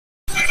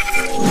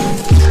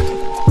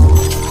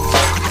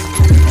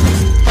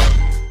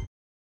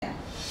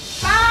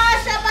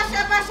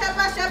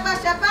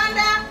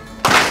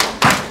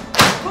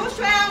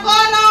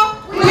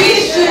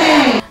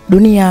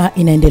Dunia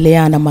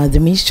inaendelea na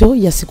maadhimisho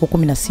ya siku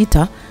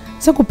 16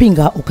 za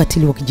kupinga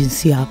ukatili wa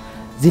kijinsia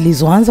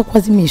zilizoanza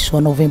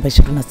kuadhimishwa Novemba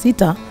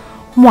 26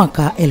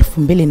 mwaka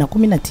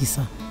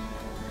 2019.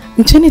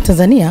 Nchini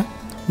Tanzania,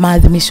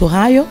 maadhimisho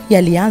hayo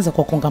yalianza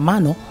kwa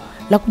kongamano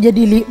la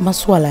kujadili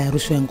masuala ya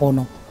rushwa ya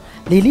ngono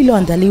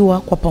lililoandaliwa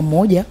kwa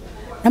pamoja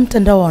na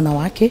mtandao wa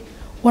wanawake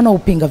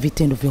wanaopinga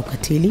vitendo vya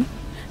ukatili,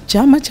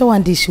 chama cha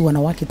waandishi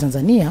wanawake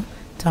Tanzania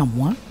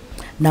TAMWA,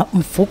 na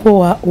mfuko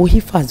wa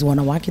uhifadhi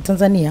wanawake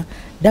Tanzania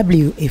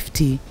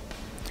WFT.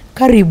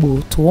 Karibu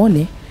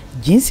tuone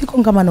jinsi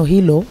kongamano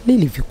hilo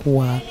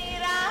lilivyokuwa.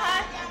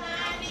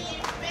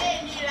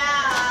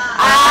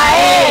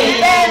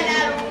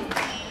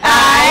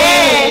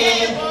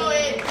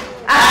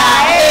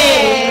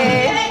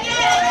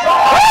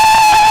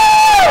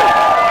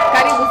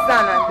 Karibu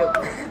sana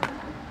ndugu.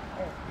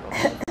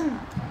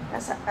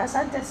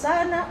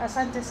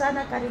 Asante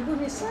sana,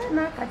 karibuni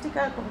sana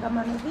katika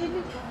kongamano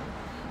hili.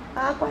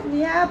 Kwa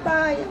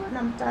niaba ya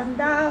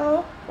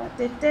wanamtandao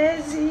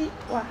watetezi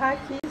wa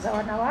haki za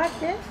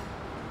wanawake,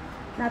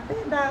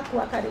 napenda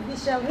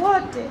kuwakaribisha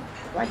wote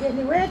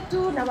wageni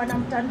wetu na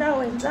wanamtandao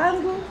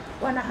wenzangu,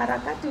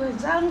 wanaharakati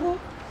wenzangu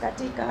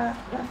katika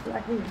hafla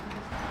hii.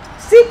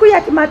 Siku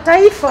ya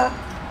kimataifa,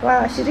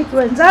 washiriki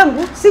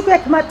wenzangu, siku ya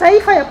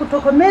kimataifa ya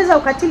kutokomeza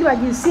ukatili wa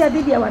jinsia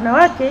dhidi ya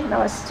wanawake na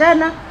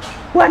wasichana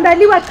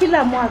huandaliwa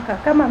kila mwaka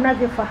kama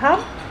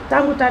mnavyofahamu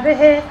tangu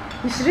tarehe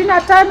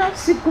 25,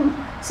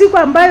 siku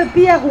ambayo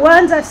pia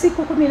huanza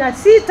siku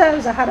 16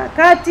 za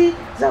harakati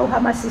za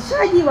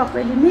uhamasishaji wa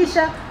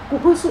kuelimisha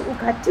kuhusu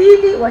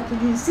ukatili wa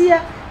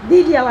kijinsia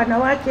dhidi ya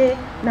wanawake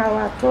na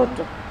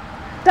watoto.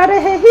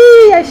 Tarehe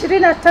hii ya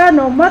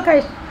 25 mwaka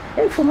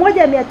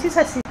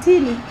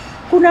 1960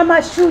 kuna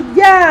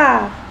mashujaa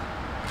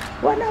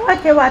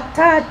wanawake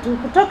watatu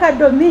kutoka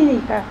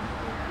Dominica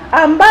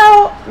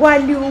ambao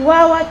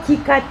waliuawa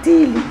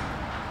kikatili,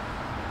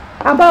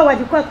 ambao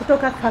walikuwa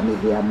kutoka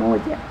familia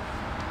moja.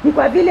 Ni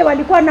kwa vile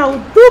walikuwa na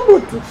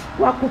udhubutu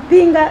wa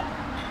kupinga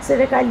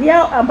serikali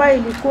yao ambayo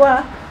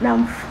ilikuwa na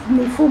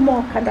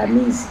mifumo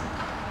kandamizi.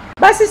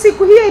 Basi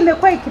siku hiyo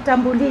imekuwa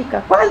ikitambulika.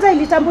 Kwanza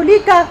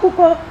ilitambulika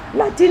huko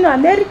Latino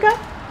America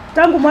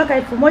tangu mwaka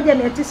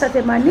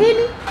 1980,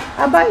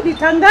 ambayo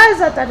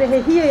ilitangaza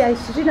tarehe hiyo ya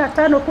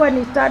 25 kuwa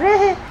ni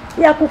tarehe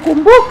ya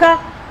kukumbuka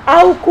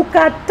au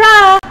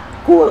kukataa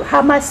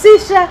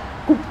kuhamasisha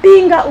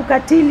kupinga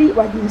ukatili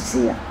wa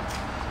jinsia.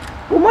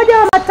 Umoja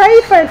wa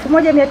Mataifa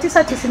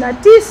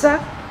 1999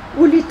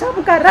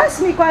 ulitamka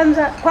rasmi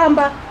kwanza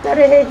kwamba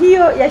tarehe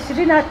hiyo ya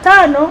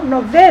 25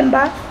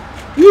 Novemba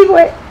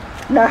iwe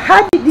na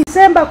hadi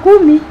Disemba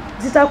 10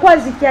 zitakuwa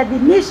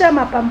zikiadhimisha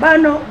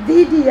mapambano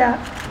dhidi ya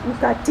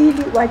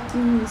ukatili wa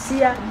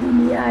jinsia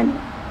duniani.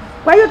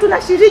 Kwa hiyo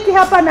tunashiriki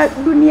hapa na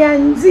dunia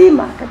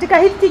nzima. Katika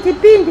hiki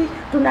kipindi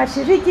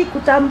tunashiriki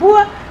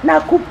kutambua na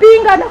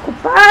kupinga na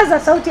kupaza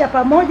sauti ya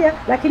pamoja,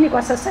 lakini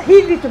kwa sasa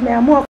hivi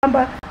tumeamua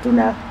kwamba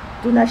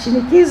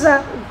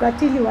tunashinikiza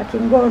ukatili wa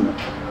kingono.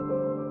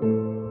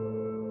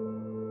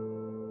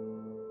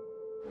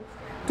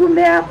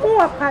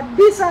 Tumeamua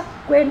kabisa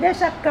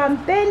kuendesha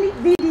kampeni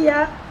dhidi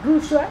ya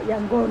rushwa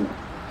ya ngono.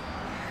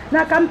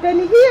 Na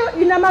kampeni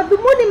hiyo ina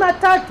madhumuni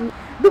matatu.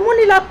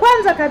 Dhumuni la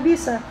kwanza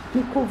kabisa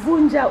ni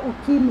kuvunja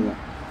ukimya.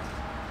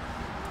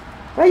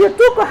 Kwa hiyo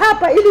tuko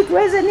hapa ili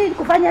tuweze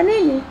kufanya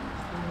nini?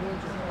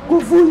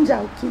 Kuvunja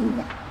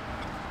ukimya.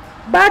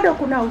 Bado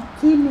kuna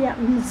ukimya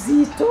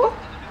mzito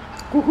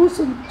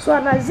kuhusu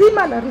swala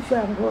zima la rushwa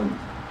ya ngono.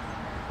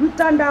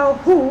 Mtandao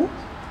huu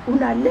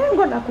una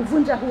lengo la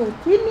kuvunja huo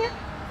ukimya,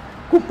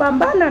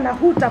 kupambana na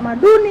huu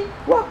tamaduni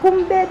wa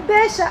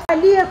kumbebesha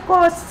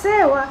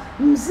aliyekosewa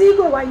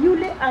mzigo wa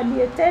yule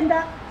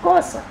aliyetenda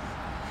kosa.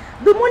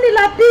 Dhumuni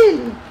la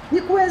pili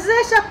ni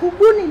kuwezesha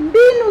kubuni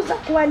mbinu za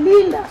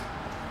kuwalinda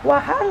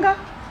wahanga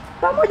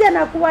pamoja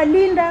na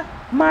kuwalinda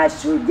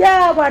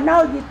mashujaa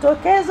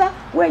wanaojitokeza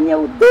wenye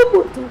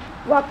udhubutu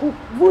wa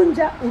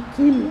kuvunja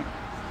ukimya.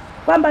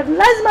 Kwamba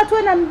lazima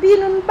tuwe na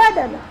mbinu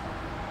mbadala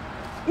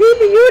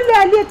ili yule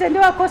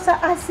aliyetendewa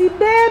kosa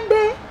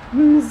asibebe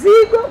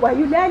mzigo wa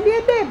yule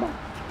aliyebeba.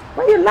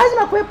 Kwa hiyo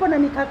lazima kuwepo na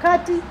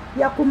mikakati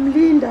ya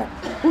kumlinda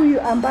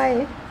huyu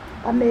ambaye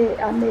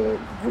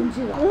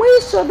amevunjiwa.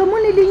 Mwisho,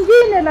 dhumuni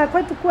lingine la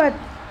kwetu kuwa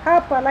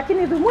hapa,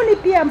 lakini dhumuni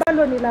pia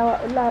ambalo ni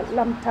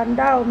la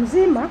mtandao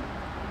mzima,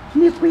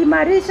 ni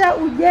kuimarisha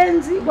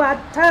ujenzi wa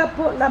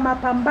tapo la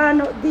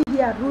mapambano dhidi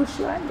ya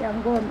rushwa ya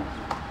ngono.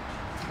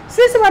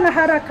 Sisi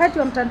wanaharakati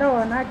wa mtandao wa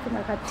wanawake na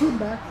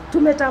katiba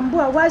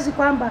tumetambua wazi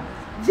kwamba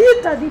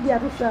vita dhidi ya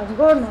rushwa ya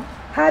ngono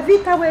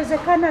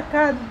havitawezekana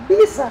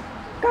kabisa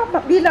kama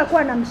bila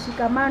kuwa na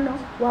mshikamano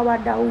wa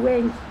wadau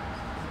wengi.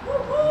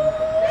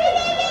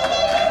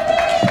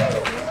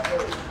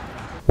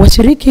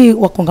 Washiriki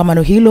wa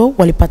kongamano hilo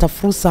walipata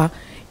fursa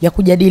ya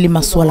kujadili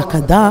masuala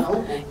kadhaa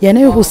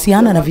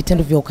yanayohusiana na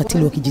vitendo vya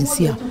ukatili wa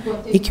kijinsia,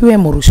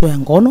 ikiwemo rushwa ya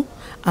ngono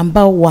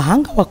ambao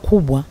wahanga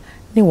wakubwa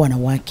ni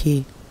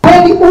wanawake.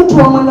 Kweli utu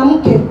wa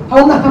mwanamke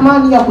hauna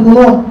thamani ya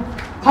kununua.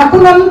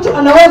 Hakuna mtu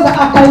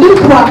anaweza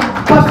akalipwa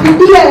kwa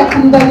fidia ya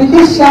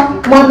kumdhalilisha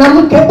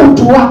mwanamke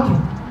utu wake.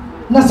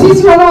 Na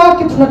sisi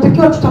wanawake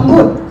tunatakiwa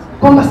tutambue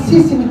kwamba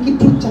sisi ni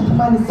kitu cha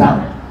thamani sana.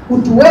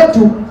 Utu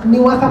wetu ni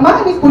wa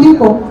thamani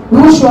kuliko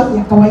rushwa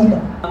ya kawaida.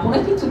 Kuna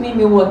kitu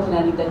mimi huwa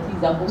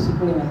kinanitatiza kuhusu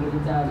kule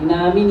magerezani.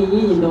 Naamini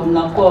nyinyi ndio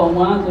mnakuwa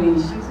mwanzo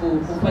inishifu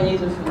kufanya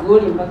hizo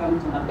shughuli mpaka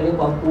mtu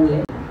anapelekwa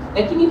kule.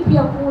 Lakini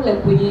pia kule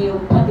kwenye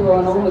upande wa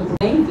wanaume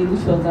kuna hizi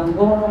rushwa za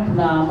ngono,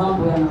 kuna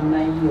mambo ya namna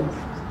hiyo.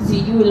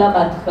 Sijui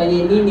labda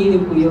tufanye nini ili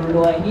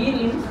kuiondoa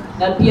hili,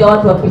 na pia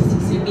watu wa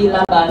PCCB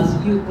labda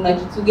sijui kuna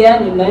kitu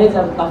gani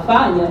mnaweza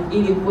mkafanya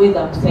ili kuweza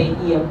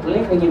kusaidia kule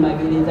kwenye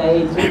magereza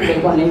yetu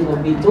kulikuwa na hivyo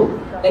vitu.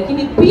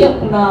 Lakini pia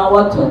kuna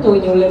watoto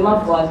wenye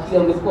ulemavu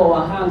wakiwa wamekuwa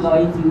wahanga wa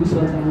hizi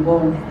rushwa za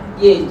ngono.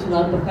 Je,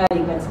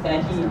 tunatokaje katika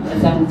hili?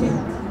 Asante.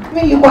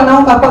 Mimi nilikuwa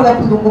naomba kwanza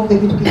tuzungumze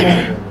kitu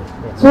kimoja.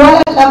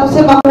 Swala la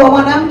kusema kuwa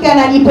mwanamke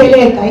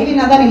anajipeleka, ili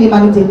nadhani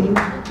limalizike.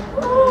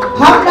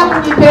 Hamna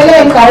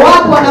kujipeleka,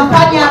 watu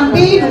wanafanya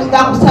mbinu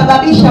za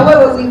kusababisha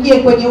wewe uingie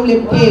kwenye ule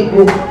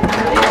mtego.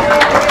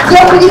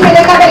 Sio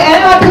kujipeleka,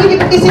 watu wengi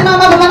tukisimama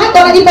kwa maana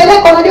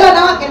wanajipeleka, unajua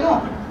wanawake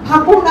no.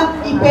 Hakuna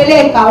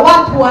kujipeleka,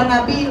 watu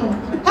wana mbinu.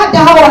 Hata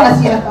hao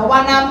wanasiasa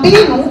wana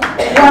mbinu,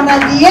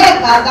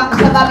 wanaziweka za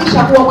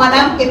kusababisha kuwa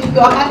mwanamke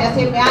tukiwa wakati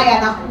aseme haya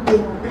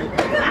anakuja.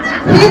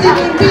 Hizi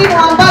ni mbinu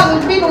ambazo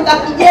mbinu za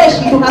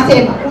kijeshi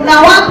tunasema. Kuna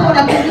watu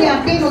wanatumia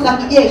mbinu za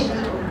kijeshi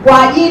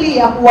kwa ajili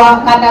ya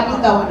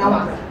kuwakandamiza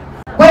wanawake.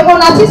 Kwa hivyo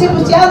na sisi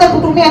tusianze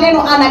kutumia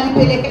neno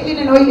anajipeleka. Hili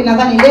neno hili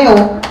nadhani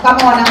leo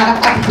kama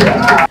wanaharakati.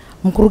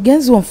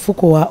 Mkurugenzi wa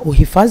mfuko wa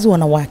uhifadhi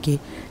wanawake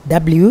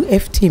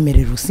WFT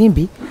Mary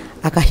Rusimbi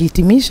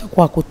akahitimisha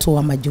kwa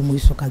kutoa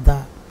majumuisho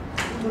kadhaa.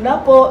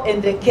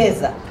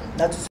 Tunapoendekeza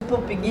na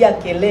tusipopigia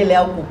kelele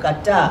au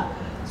kukataa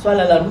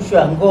swala la rushwa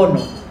ya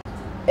ngono,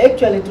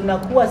 actually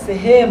tunakuwa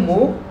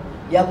sehemu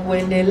ya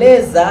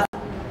kuendeleza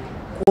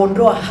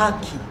kuondoa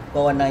haki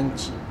kwa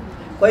wananchi.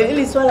 Kwa hiyo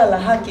hili swala la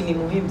haki ni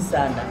muhimu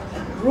sana.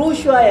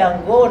 Rushwa ya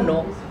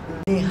ngono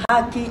ni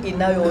haki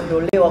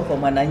inayoondolewa kwa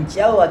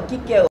mwananchi au wa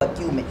kike au wa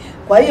kiume.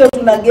 Kwa hiyo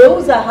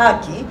tunageuza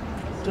haki,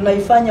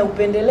 tunaifanya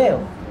upendeleo.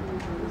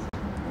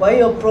 Kwa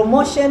hiyo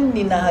promotion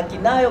nina haki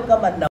nayo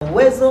kama nina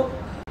uwezo,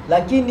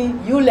 lakini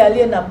yule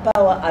aliye na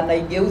power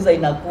anaigeuza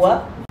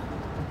inakuwa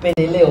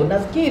upendeleo.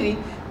 Nafikiri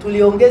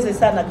tuliongeze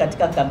sana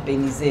katika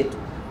kampeni zetu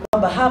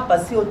kwamba hapa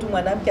sio tu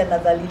mwanamke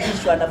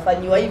anadhalilishwa,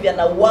 anafanywa hivi,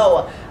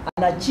 anauawa,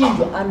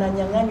 anachinjwa,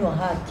 ananyang'anywa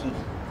haki.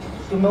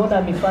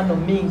 Tumeona mifano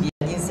mingi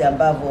ya jinsi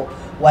ambavyo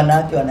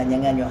wanawake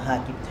wananyang'anywa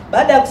haki.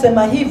 Baada ya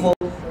kusema hivyo,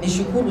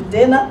 nishukuru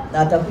tena, na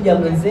atakuja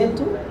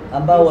mwenzetu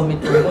ambao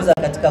wametuongoza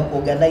katika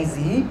kuorganize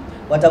hii,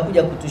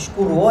 watakuja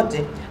kutushukuru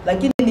wote,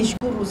 lakini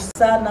nishukuru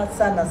sana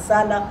sana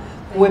sana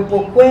kuwepo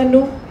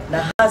kwenu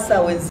na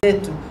hasa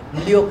wenzetu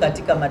mlio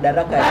katika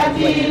madaraka ya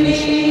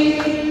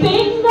kuwajilisha.